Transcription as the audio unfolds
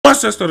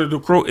What's that stuff? The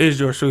Crow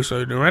is your show.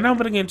 So right now I'm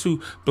gonna get into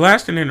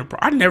blasting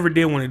I never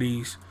did one of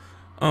these.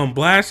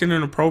 Blasting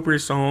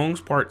inappropriate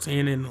songs, part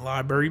 10 in the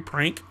library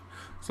prank.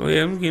 So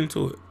yeah, I'm getting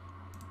to it.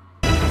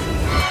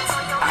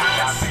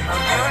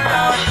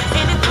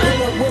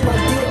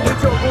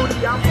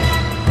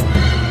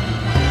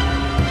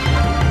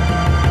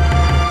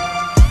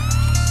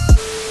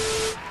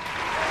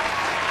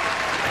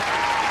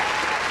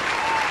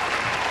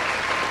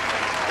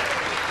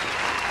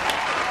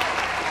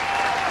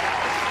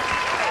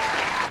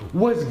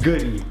 What's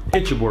goody?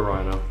 It's your boy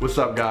Rhino. What's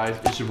up, guys?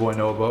 It's your boy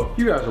Nobo.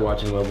 You guys are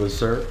watching Love with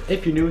Sir.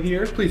 If you're new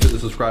here, please hit the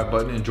subscribe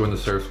button and join the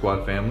Surf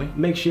Squad family.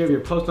 Make sure you have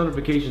your post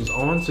notifications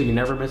on so you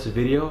never miss a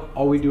video.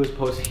 All we do is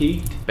post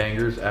heat,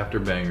 bangers after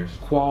bangers,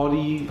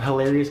 quality,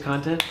 hilarious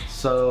content.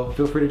 So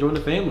feel free to join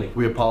the family.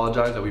 We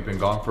apologize that we've been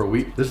gone for a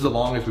week. This is the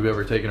longest we've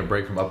ever taken a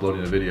break from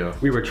uploading a video.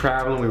 We were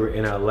traveling, we were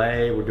in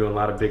LA, we're doing a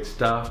lot of big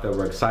stuff that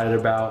we're excited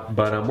about,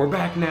 but we're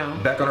back now.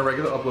 Back on a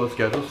regular upload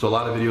schedule, so a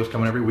lot of videos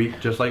coming every week,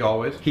 just like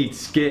always. Heat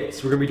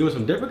skits, we're gonna be doing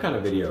some different kind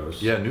of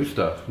videos. Yeah, new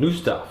stuff. New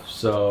stuff,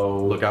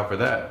 so look out for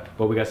that.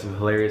 But we got some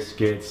hilarious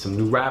skits, some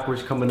new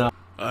rappers coming up.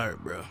 Alright,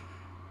 bro.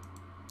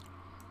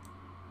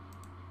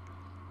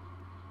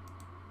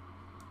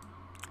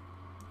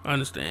 I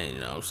understand,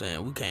 you know what I'm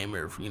saying? We came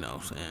here for, you know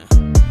what I'm saying?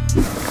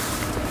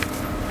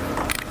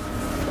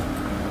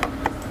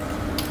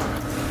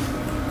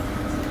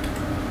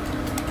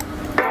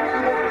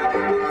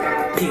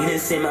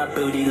 Penis in my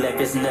booty like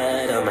it's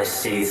nut on my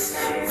sheets.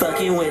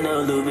 Fucking with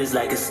no lube is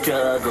like a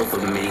struggle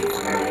for me.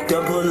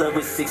 Don't pull up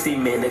with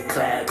 60-minute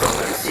clap on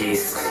my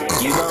cheeks.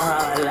 You know how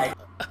I like.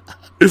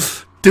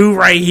 Dude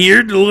right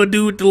here, the little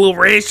dude with the little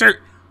red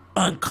shirt,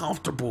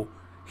 uncomfortable.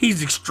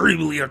 He's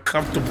extremely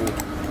uncomfortable.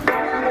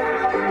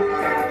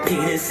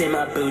 Penis in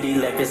my booty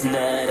like it's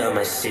nut on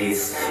my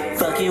sheets.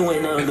 Fucking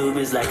with no lube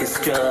is like a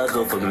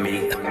struggle for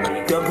me.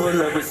 Don't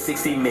pull up with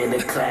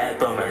 60-minute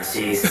clap on my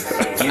cheeks.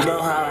 You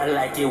know how I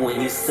like it when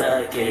you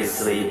suck and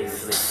sleep.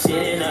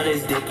 Shitting on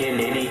his dick and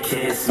then he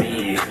kiss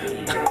me.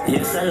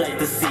 Yes, I like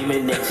the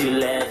semen that you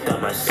left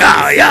on my sheets.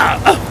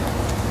 Yeah.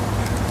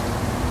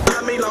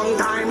 Long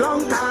time,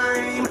 long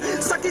time.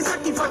 Sucky,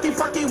 sucky, fucky,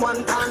 fucky,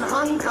 one time,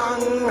 Hong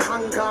Kong,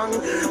 Hong Kong.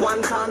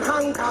 One time,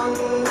 Hong Kong,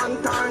 one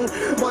time,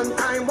 one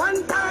time,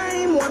 one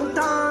time, one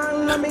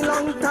time. Let me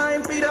long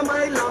time, feed on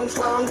my long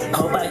slong.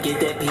 Hope I get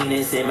that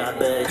penis in my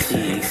butt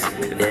cheeks.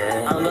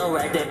 Yeah, I'm gonna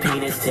ride that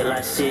penis till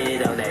I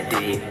shit on that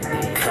D.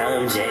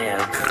 Come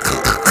jam,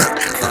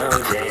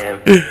 come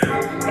jam.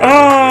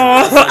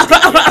 Oh.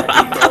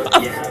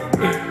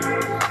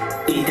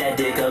 Yeah. Eat that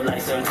dick up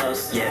like some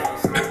toast, yeah.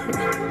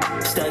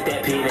 Stuck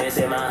that penis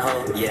in my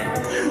hole, yeah.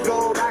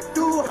 Go back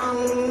to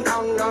Hong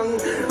Kong,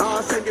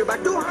 I'll send you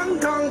back to Hong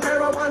Kong.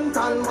 Pair of one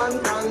ton,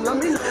 let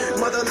me,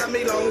 mother, let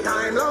me long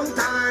time,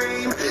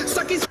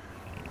 Sucky.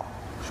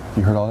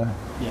 You heard all that?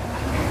 Yeah.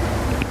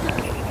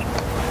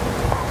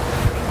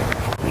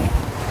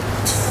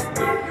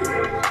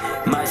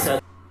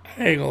 I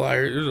ain't gonna lie,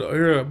 here's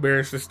an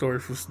embarrassing story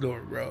from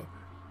Snort, bro.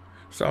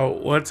 So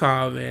one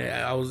time,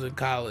 man, I was in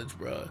college,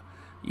 bro.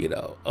 You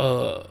know,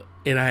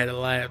 and I had a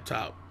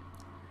laptop.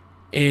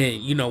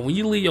 And, you know, when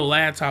you leave your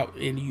laptop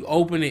and you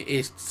open it,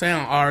 it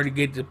sound already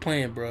get to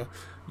playing, bro.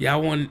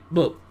 Y'all want,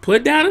 look,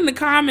 put down in the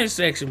comment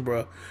section,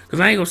 bro. Because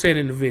I ain't going to say it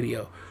in the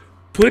video.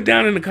 Put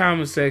down in the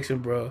comment section,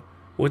 bro,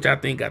 which I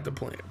think got the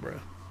playing,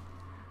 bro.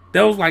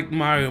 That was like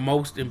my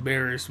most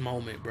embarrassed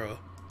moment, bro.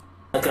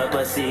 Look up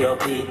a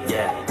COP,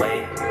 yeah,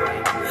 wait.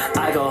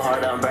 I go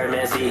hard on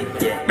Birdman's feet,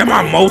 yeah. That's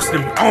my most,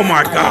 oh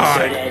my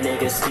God.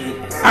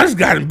 I just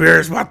got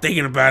embarrassed by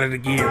thinking about it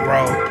again,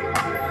 bro.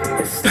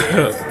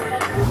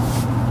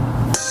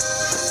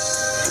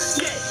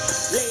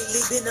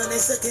 Been on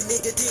that sucking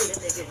nigga dick.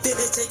 Then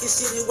they take a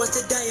shit and watch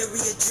the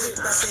diarrhea drip.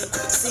 I say,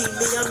 see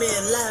me, I'm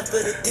in line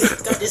for the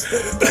dick. I just put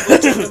it double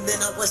drip and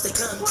then I watch the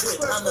cum drip.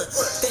 I'm a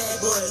bad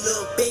boy,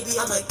 little baby,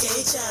 I'm a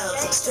gay child.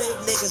 Straight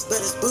niggas, but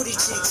his booty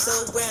cheeks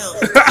so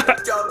round.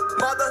 Yo,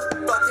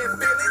 motherfucking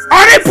feelings.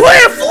 Are they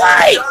playing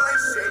Flight? Y'all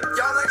ain't shit,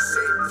 y'all ain't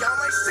shit, y'all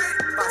ain't shit.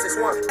 I just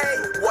want,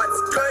 hey, what's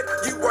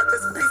good? You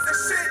worthless piece of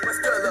shit.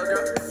 What's good, little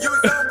girl? You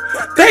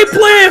they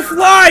playing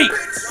Flight.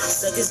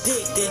 Suck his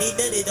dick, then he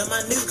nutted on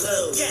my new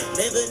clothes. Yeah.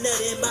 Never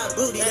nut in my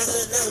booty, that's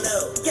a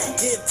no-no. Yeah.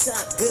 Tip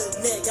top, good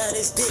neck, got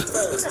his dick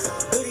froze.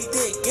 Booty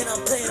dick, and I'm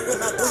playing with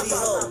my booty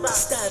hole.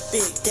 Stop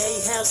big,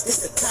 gay house,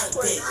 this a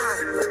cockpit.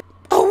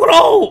 Oh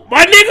no,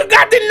 my nigga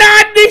got to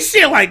nod this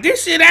shit like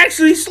this shit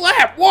actually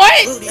slap.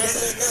 What? Booty, that's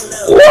a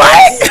no-no.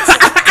 What?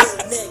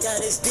 Good neck, got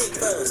his dick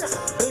froze.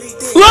 Booty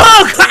dick,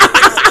 look.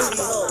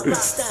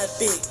 Stop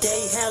big,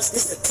 gay house,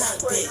 this a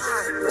cockpit.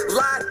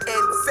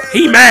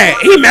 He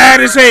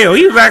mad as hell.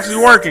 He was actually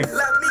working.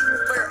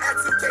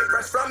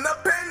 From the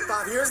pen,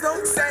 5 years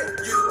don't say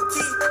you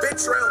keep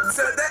it real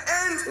to the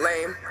end.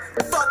 Lame.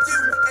 Fuck you.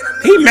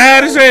 He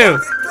mad as hell.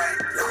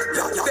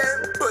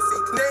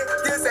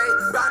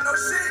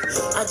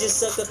 I just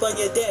sucked up on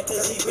your dad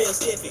cause he real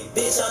stiffy.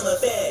 Bitch, I'm a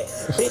fag.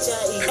 Bitch, I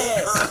eat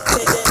ass.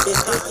 Take that bitch,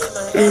 dick in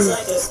my ass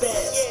like a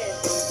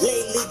spaz.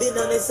 Lately been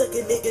on that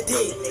sucking nigga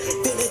dick.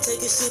 Then they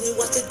take a shit and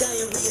watch the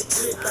diarrhea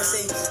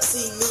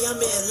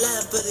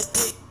but a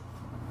dick.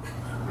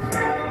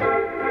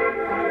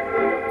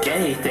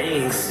 Gay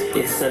things,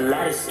 it's a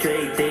lot of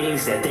straight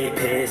things that they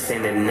piss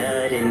and they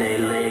nut and they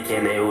lick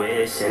and they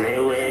wish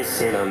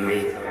it on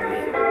me.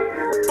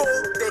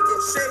 Full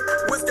thinking shit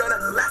was gonna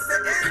last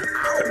an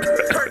hour.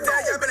 Hurt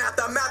that yapping out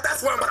the mouth,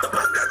 that's where I'm about to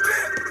bust the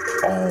dick.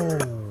 Oh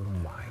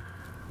my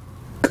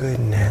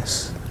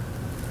goodness.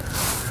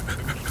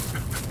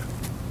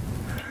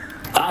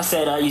 I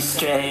said, are you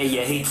straight?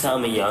 Yeah, he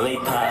told me only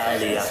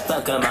party. I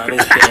fuck him on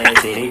his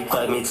bed, and he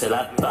fucked me till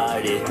I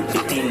farted.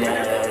 50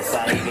 nuts,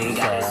 I even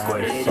got it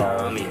squirted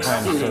on me. I'm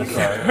so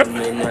sorry.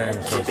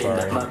 I'm so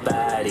sorry. My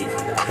body.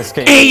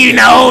 Escape. And you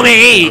know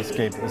me.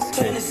 Escape.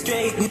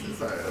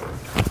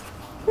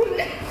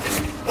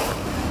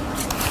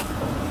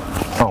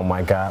 Oh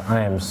my god,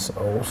 I am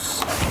so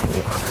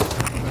sorry.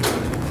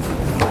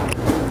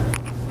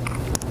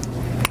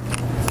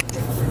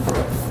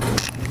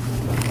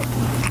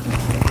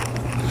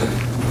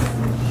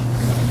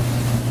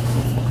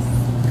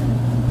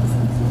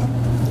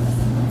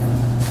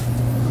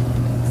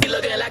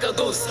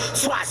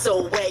 Swat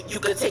so wet, you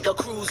could take a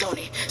cruise on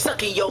it.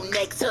 Sucking your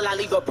neck till I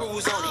leave a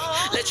bruise on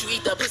it. Let you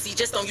eat the pussy,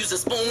 just don't use a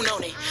spoon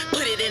on it.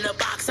 Put it in a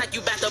box like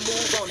you bout to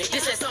move on it.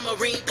 This that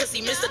submarine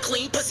pussy, Mr.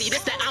 Clean pussy.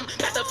 This that I'm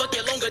bout to fuck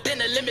you longer than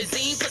a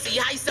limousine pussy.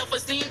 High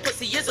self-esteem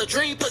pussy is a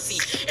dream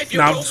pussy. If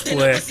you're broke, then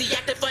a pussy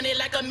acting funny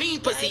like a mean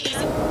pussy.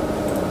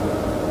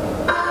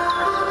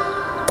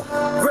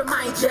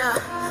 Remind ya,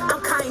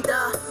 I'm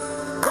kinda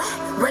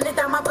running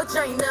down my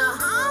vagina.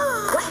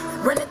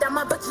 Running down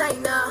my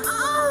vagina.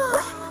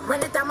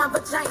 Running down my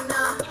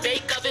vagina.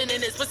 Fake oven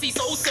and his pussy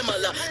so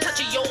similar.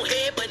 Touching your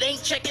head but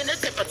ain't checking the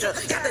temperature.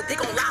 Got the dick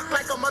on lock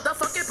like a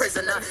motherfucking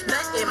prisoner.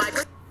 Nut in my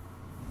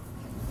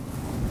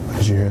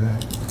Did you hear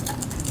that?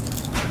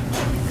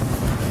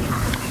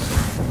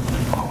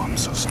 Oh, I'm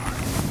so sorry.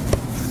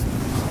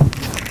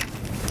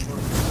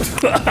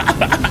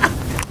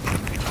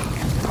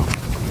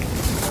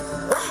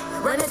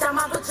 Running down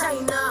my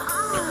vagina.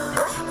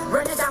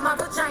 Running down my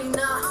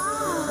vagina.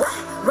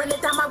 Running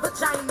down my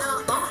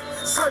vagina.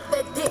 Slurp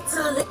that dick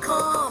till it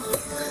come.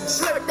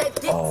 Slurp that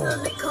dick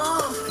till it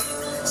come.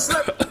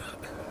 Slurp.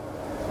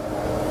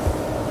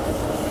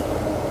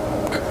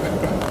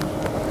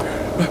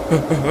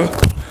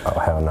 Oh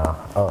hell no.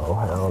 Oh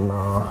hell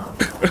no.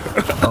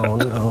 Oh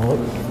no.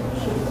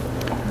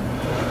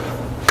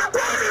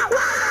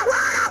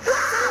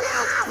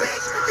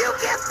 You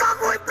can fuck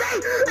with me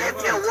if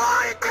you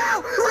want to.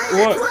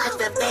 What?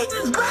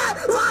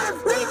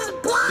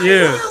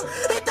 Yeah.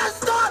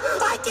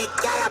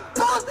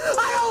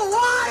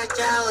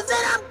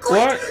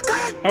 What?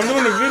 I'm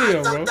doing a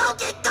video, bro. Don't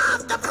get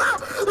comfortable.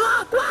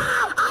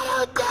 I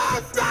don't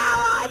dance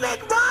now. I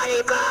make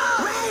money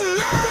move.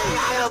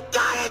 I don't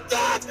gotta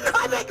dance.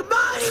 I make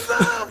money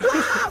move.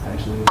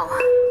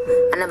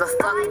 I never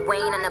fucked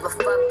Wayne, I never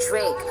fucked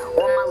Drake.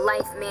 All my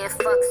life, man,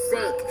 fuck's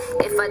sake.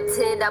 If I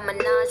did, I'd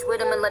menage with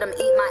him and let him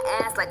eat my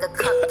ass like a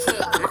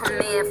cupcake. My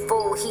man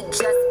fool, he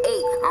just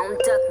ate. I don't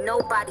duck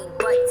nobody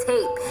but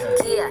tape.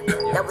 Yeah,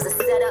 that was a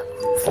setup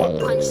for a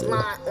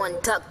punchline on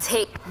duct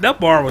tape. That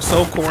bar was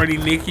so corny,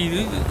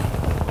 Nikki.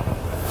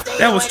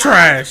 That was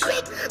trash.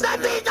 That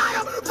means I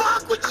don't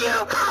fuck with you.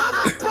 I'm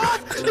a boss.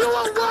 You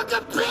a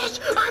worker, bitch.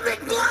 I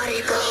make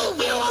money move.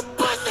 You a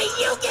pussy.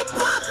 You get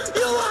popped.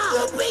 You a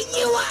groupie.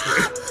 You a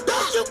hop.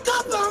 Don't you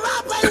come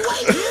around my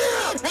way.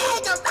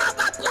 Hands around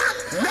my block.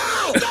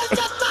 No. Just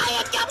a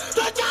fire cup.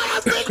 You're trying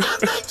to bring a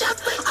bitch up.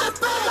 I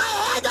put my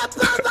hand up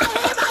on my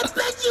head. I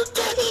bet you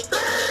did it.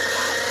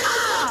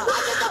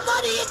 Where did the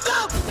money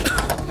go?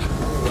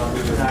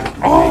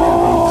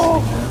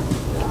 Oh!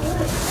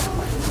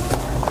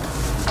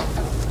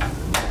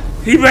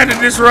 He better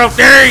disrupt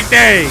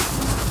everything.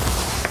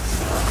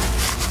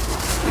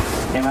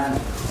 Hey man,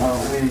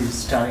 we're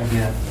starting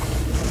here.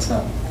 What's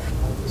up?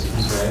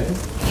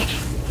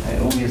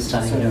 We're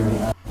starting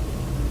here.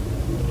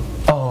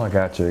 Oh, I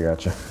got you. Where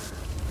is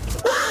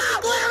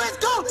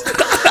go?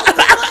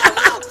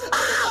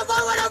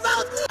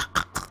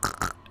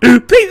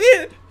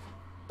 Pete,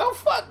 the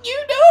fuck you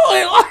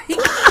doing? I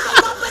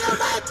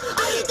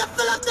need to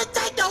fill up the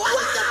tank. I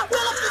need to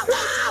fill up the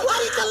tank. I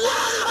need to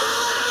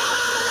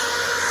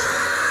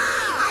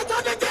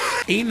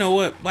You know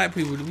what? Black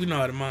people, we know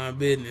how to mind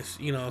business.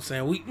 You know what I'm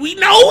saying? We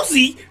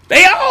nosy.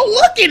 They all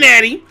looking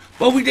at him,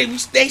 but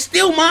they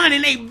still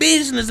minding their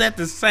business at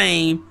the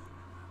same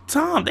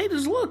time. They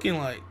just looking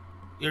like,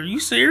 are you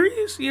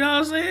serious? You know what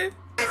I'm saying?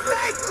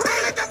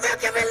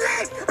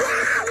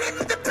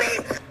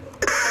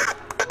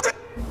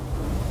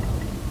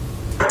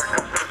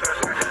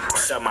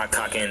 Shove my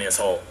cock in this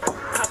hole.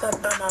 Pop up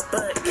on my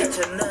butt, catch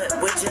a nut,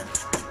 would ya?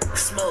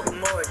 Smoke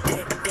more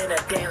dick than a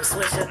damn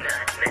swisher.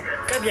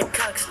 Grab your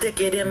cock, stick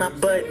it in my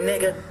butt,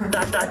 nigga.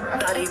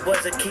 Thought he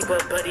was a keeper,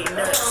 but he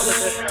nut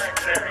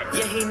quicker.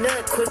 Yeah, he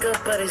nut quicker,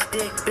 but his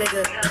dick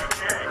bigger.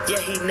 Yeah,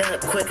 he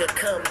nut quicker,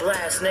 come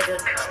blast, nigga.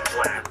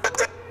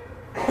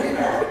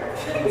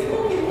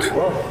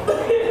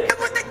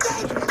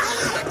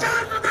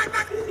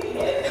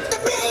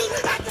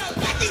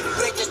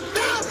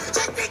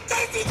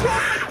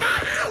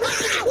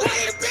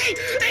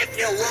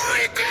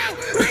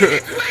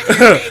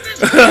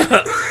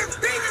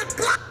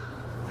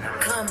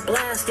 Come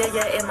blast,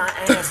 yeah, in my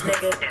ass,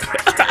 nigga.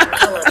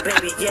 Call up,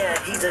 baby,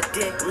 yeah, he's a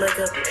dick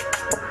licker.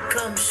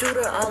 Come shoot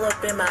her all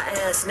up in my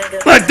ass,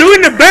 nigga. Like, dude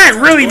in the back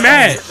really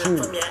mad.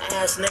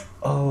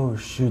 Oh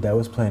shoot, that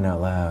was playing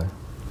out loud.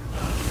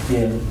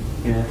 Yeah,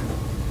 yeah.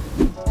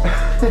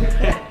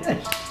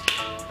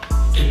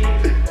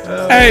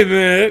 Hey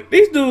man,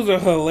 these dudes are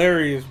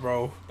hilarious,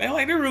 bro.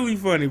 They're really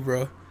funny,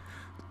 bro.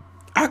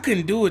 I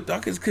couldn't do it though. I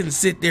just couldn't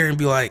sit there and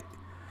be like,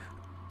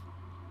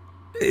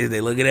 is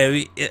they looking at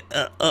me? Is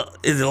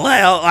it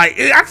loud? Like,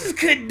 I just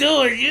couldn't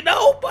do it, you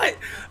know? But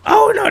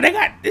oh no, they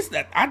got this.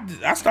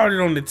 I started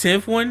on the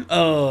 10th one.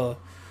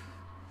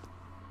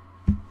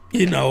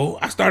 You know,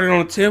 I started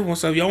on the 10th one.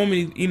 So if y'all want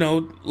me to, you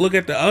know, look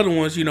at the other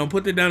ones, you know,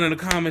 put it down in the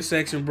comment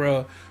section,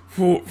 bro.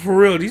 For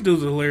real, these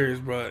dudes are hilarious,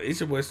 bro. It's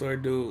your boy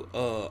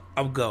Snordatdude.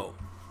 I'm go.